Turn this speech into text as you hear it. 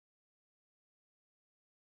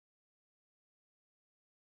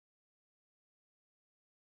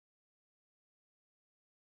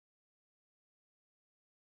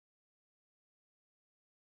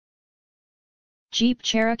Jeep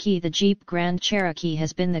Cherokee. The Jeep Grand Cherokee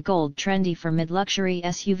has been the gold trendy for mid-luxury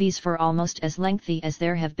SUVs for almost as lengthy as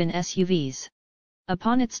there have been SUVs.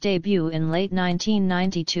 Upon its debut in late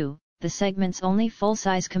 1992, the segment's only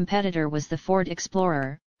full-size competitor was the Ford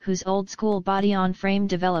Explorer, whose old-school body-on-frame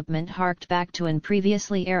development harked back to an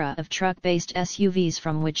previously era of truck-based SUVs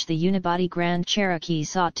from which the unibody Grand Cherokee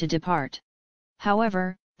sought to depart.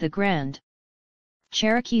 However, the Grand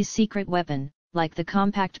Cherokee's secret weapon, like the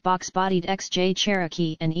compact box-bodied XJ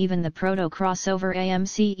Cherokee and even the proto-crossover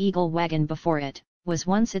AMC Eagle wagon before it, was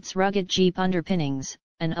once its rugged Jeep underpinnings,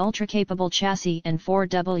 an ultra-capable chassis and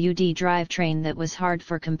 4WD drivetrain that was hard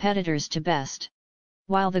for competitors to best.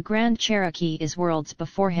 While the Grand Cherokee is worlds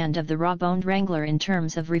beforehand of the raw-boned Wrangler in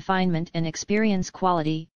terms of refinement and experience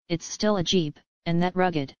quality, it's still a Jeep, and that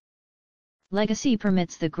rugged legacy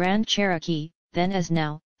permits the Grand Cherokee, then as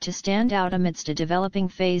now, to stand out amidst a developing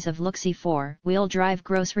phase of looksy four-wheel drive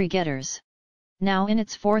grocery getters. Now in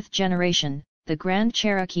its fourth generation, the Grand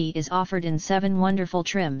Cherokee is offered in 7 wonderful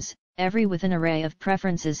trims, every with an array of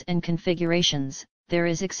preferences and configurations. There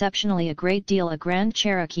is exceptionally a great deal of Grand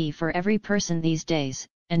Cherokee for every person these days,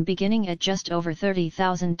 and beginning at just over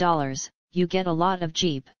 $30,000, you get a lot of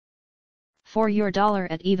Jeep for your dollar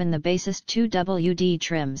at even the basest 2WD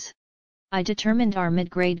trims. I determined our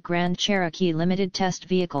mid-grade Grand Cherokee limited test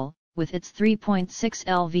vehicle, with its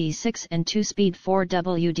 3.6L V6 and 2-speed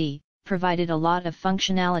 4WD, provided a lot of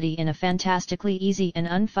functionality in a fantastically easy and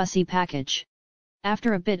unfussy package.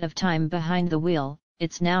 After a bit of time behind the wheel,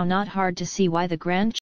 it's now not hard to see why the Grand